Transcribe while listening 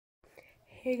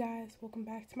Hey guys, welcome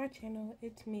back to my channel.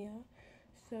 It's Mia.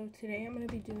 So today I'm going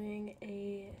to be doing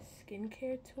a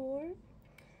skincare tour.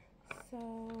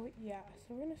 So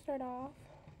we're going to start off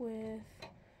with,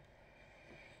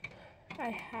 I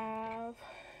have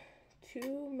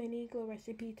two mini Glow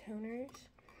Recipe toners.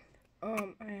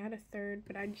 I had a third,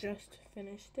 but I just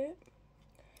finished it.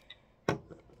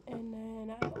 And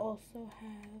then I also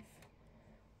have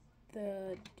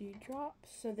the Dewdrops.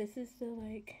 So this is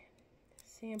the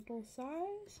sample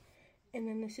size, and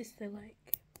then this is the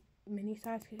mini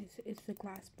size because it's the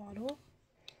glass bottle.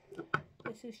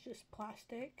 This is just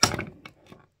plastic,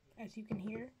 as you can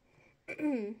hear.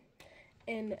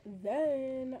 And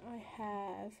then I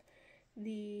have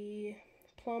the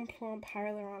Plum Plump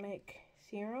Hyaluronic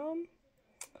Serum,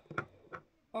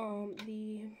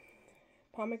 the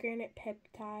Pomegranate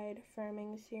Peptide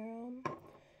Firming Serum.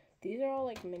 These are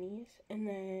all minis. And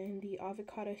then the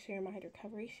Avocado Ceramide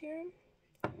Recovery Serum.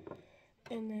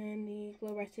 And then the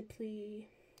Glow Recipe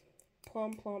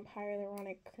Plum Plump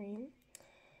Hyaluronic Cream.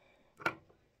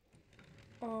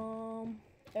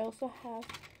 I also have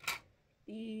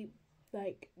the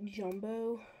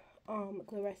jumbo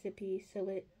Glow Recipe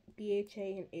BHA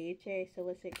and AHA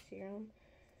Salicylic Serum.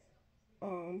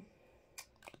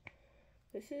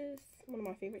 This is one of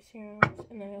my favorite serums,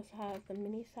 and I also have the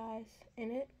mini size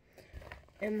in it.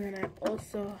 And then I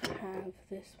also have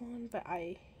this one, but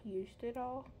I used it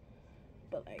all.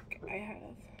 But I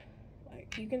have,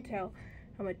 you can tell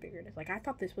how much bigger it is. I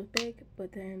thought this was big,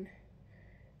 but then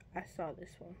I saw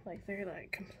this one. They're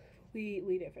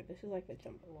completely different. This is the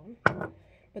jumbo one,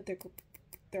 but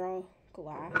they're all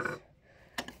glass,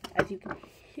 as you can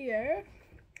hear.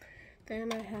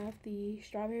 Then I have the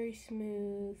Strawberry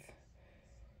Smooth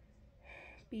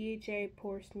BHA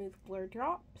Pore Smooth Blur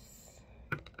Drops.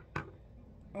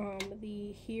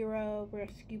 The Hero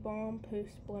Rescue Balm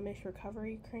Post Blemish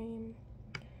Recovery Cream.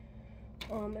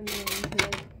 And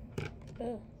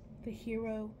then the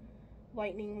Hero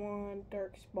Lightning Wand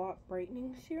Dark Spot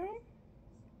Brightening Serum.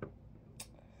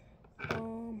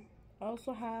 I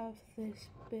also have this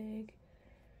big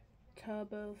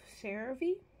tub of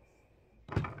CeraVe.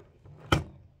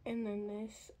 And then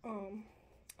this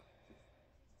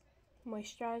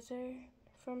moisturizer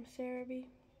from CeraVe.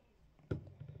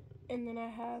 And then I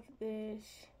have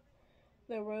this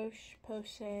La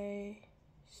Roche-Posay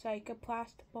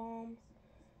Cicaplast Balm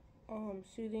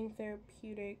Soothing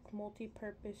Therapeutic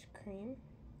Multi-Purpose Cream.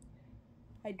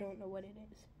 I don't know what it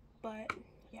is, but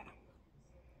yeah.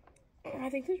 I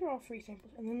think these are all free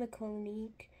samples. And then the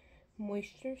Clinique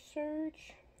Moisture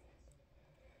Surge,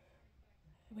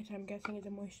 which I'm guessing is a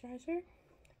moisturizer.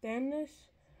 Then this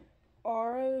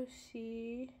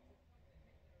ROC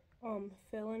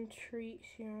Fill and Treat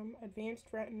Serum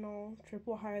Advanced Retinol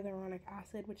Triple Hyaluronic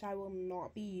Acid, which I will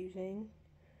not be using.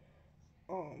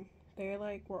 They're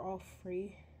were all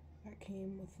free. That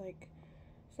came with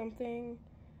something.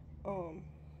 And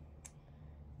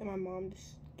my mom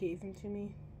just gave them to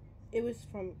me. It was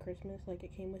from Christmas.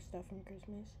 It came with stuff from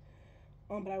Christmas.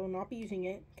 But I will not be using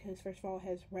it because first of all it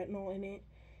has retinol in it.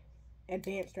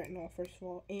 Advanced retinol, first of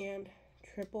all, and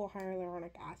triple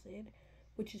hyaluronic acid,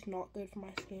 which is not good for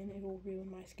my skin. It will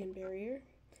ruin my skin barrier.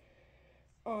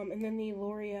 And then the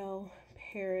L'Oreal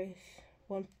Paris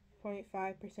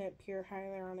 1.5% pure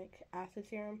hyaluronic acid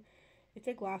serum. It's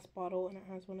a glass bottle and it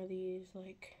has one of these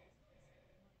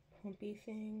pumpy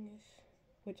things,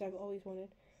 which I've always wanted.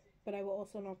 But I will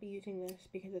also not be using this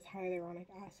because it's hyaluronic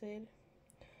acid.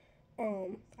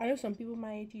 I know some people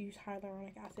my age use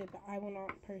hyaluronic acid, but I will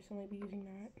not personally be using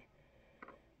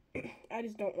that. I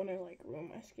just don't want to ruin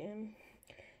my skin.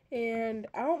 And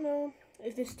I don't know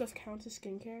if this stuff counts as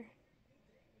skincare,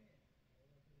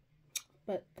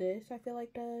 but this I feel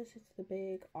does. It's the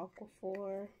big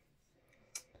Aquaphor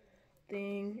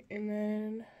thing. And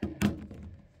then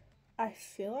I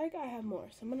feel I have more,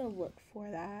 so I'm gonna look for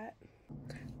that.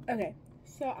 Okay,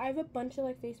 so I have a bunch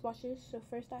of face washes. So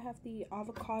first I have the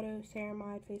Avocado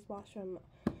Ceramide face wash from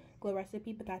Glow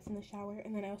Recipe, but that's in the shower.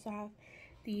 And then I also have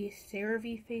the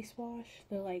CeraVe face wash,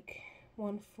 the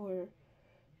one for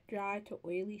dry to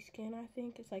oily skin. I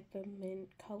think it's the mint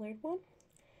colored one.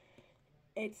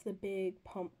 It's the big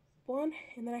pump one.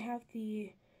 And then I have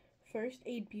the First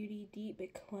Aid Beauty Deep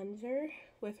Cleanser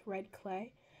with red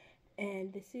clay,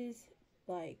 and this is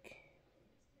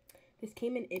this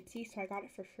came in Ipsy, so I got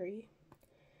it for free.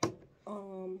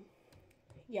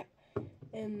 Yeah.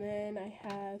 And then I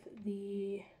have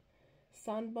the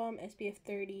Sun Balm SPF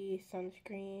 30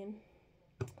 sunscreen,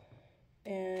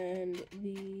 and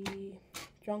the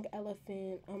Drunk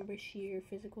Elephant Umber Sheer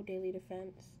Physical Daily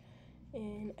Defense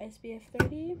in SPF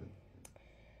 30.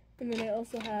 And then I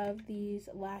also have these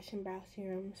lash and brow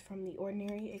serums from The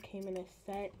Ordinary. It came in a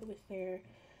set. It was their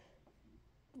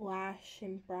lash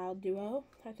and brow duo,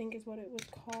 I think is what it was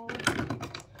called.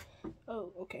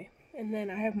 Oh, okay. And then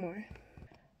I have more.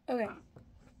 Okay.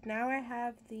 Now I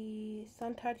have the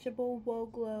Suntouchable Whoa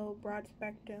Glow Broad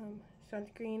Spectrum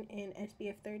Sunscreen in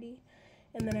SPF 30.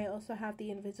 And then I also have the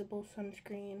Invisible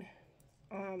Sunscreen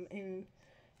in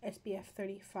SPF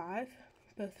 35,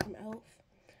 both from e.l.f.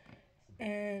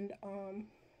 And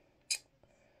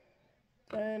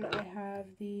then I have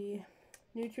the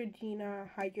Neutrogena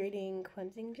Hydrating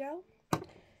Cleansing Gel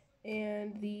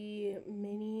and the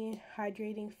Mini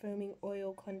Hydrating Foaming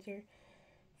Oil Cleanser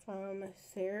from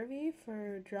CeraVe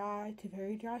for dry to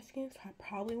very dry skin, so I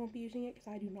probably won't be using it because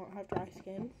I do not have dry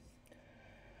skin.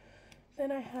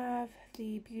 Then I have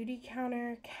the Beauty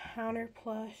Counter Counter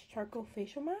Plus Charcoal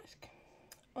Facial Mask.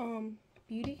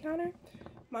 Beauty Counter,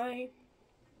 my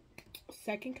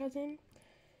second cousin,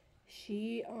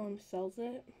 she sells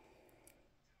it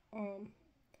and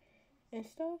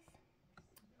stuff.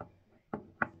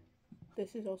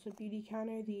 This is also Beauty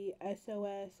Counter, the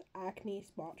SOS Acne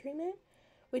Spot Treatment,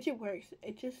 which it works.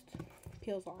 It just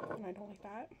peels off, and I don't like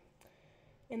that.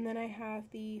 And then I have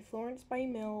the Florence by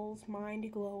Mills Mind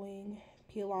Glowing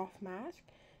Peel Off Mask,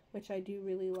 which I do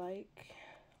really like.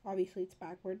 Obviously, it's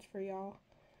backwards for y'all.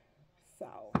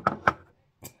 So,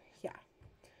 yeah.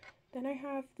 Then I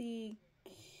have the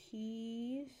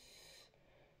Keys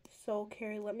Soul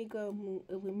Care Let Me Go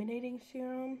Illuminating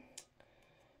Serum.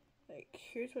 Like,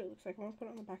 here's what it looks like. I'm gonna put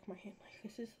it on the back of my hand. Like,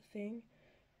 this is the thing.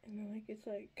 And then, like, it's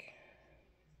like,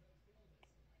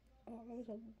 oh, that was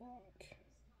a lot.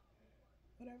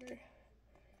 Whatever.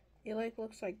 It, like,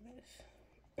 looks like this.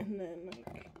 And then,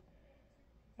 like,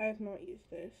 I have not used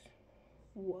this.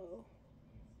 Whoa.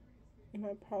 And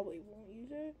I probably won't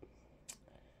use it.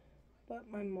 But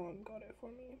my mom got it for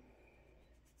me.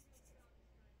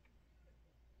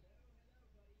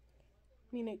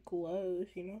 I mean, it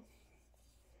glows, you know?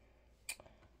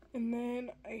 And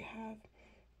then I have,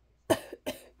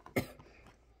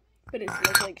 but it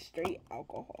smells like straight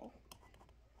alcohol.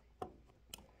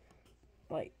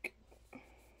 Like,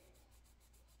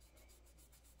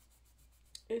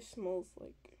 it smells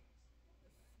like,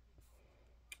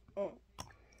 oh,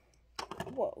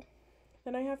 whoa.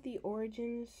 Then I have the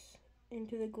Origins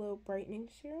Into the Glow Brightening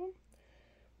Serum,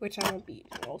 which I won't be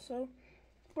using also.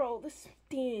 Bro, this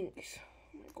stinks.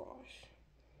 Oh my gosh.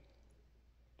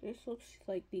 This looks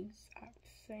like the exact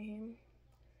same.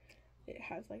 It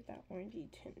has like that orangey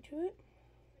tint to it.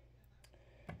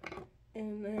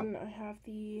 And then I have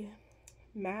the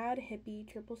Mad Hippie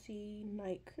Triple C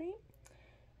Night Cream,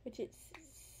 which it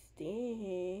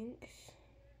stinks. It's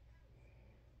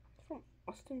from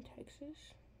Austin,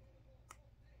 Texas.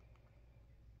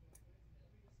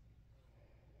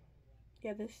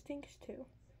 Yeah, this stinks too.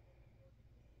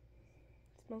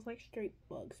 It smells like straight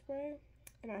bug spray,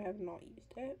 and I have not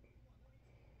used it.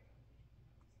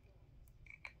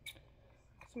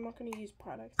 So I'm not going to use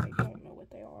products I don't know what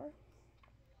they are.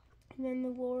 And then the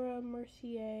Laura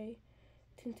Mercier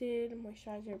Tinted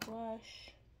Moisturizer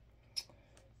Blush.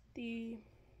 The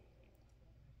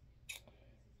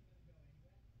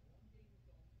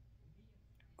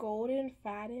Golden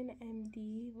Faden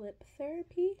MD Lip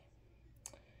Therapy.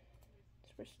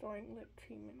 It's restoring lip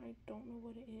treatment. I don't know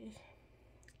what it is.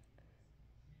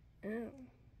 Ew.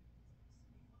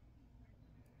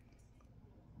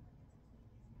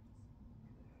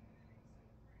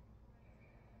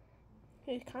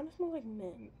 It kind of smells like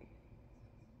mint.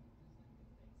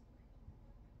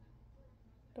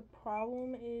 The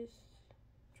problem is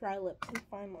dry lips and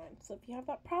fine lines. So if you have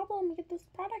that problem, get this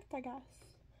product, I guess.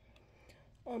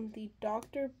 The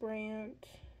Dr. Brandt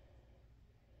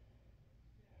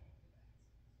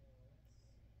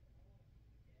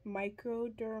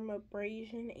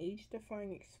Microdermabrasion Age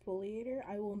Defying Exfoliator.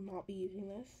 I will not be using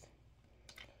this.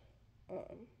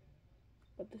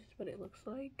 But this is what it looks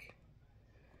like.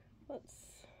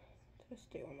 Let's just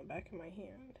do it on the back of my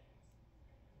hand.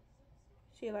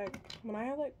 See, like, when I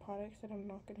have, like, products that I'm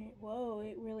not gonna... Whoa,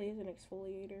 it really is an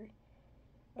exfoliator.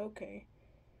 Okay.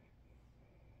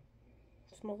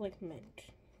 It smells like mint.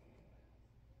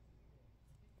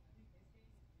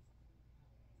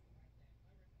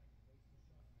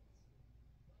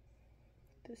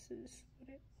 This is what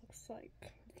it looks like.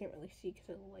 You can't really see because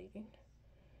of the lighting.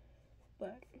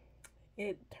 But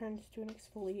it turns to an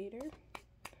exfoliator.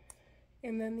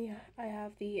 And then I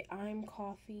have the I'm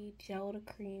Coffee Gel to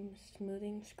Cream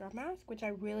Smoothing Scrub Mask, which I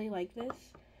really like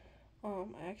this. I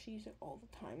actually use it all the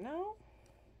time now,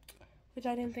 which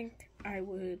I didn't think I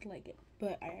would like it,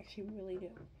 but I actually really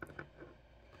do.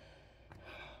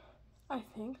 I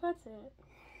think that's it.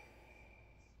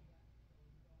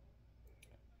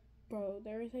 Bro,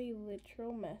 there is a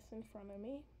literal mess in front of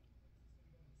me.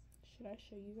 Should I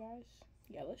show you guys?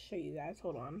 Yeah, let's show you guys.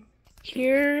 Hold on.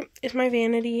 Here is my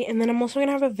vanity, and then I'm also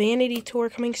gonna have a vanity tour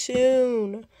coming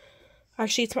soon.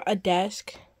 Actually, it's a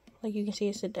desk. Like you can see,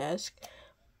 it's a desk.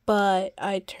 But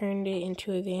I turned it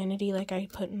into a vanity. Like I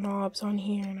put knobs on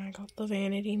here, and I got the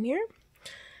vanity mirror.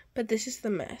 But this is the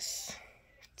mess.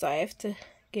 So I have to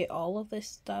get all of this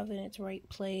stuff in its right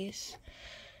place.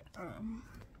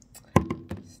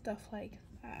 Stuff like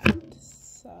that.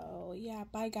 So yeah,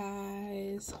 bye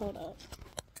guys. Hold up.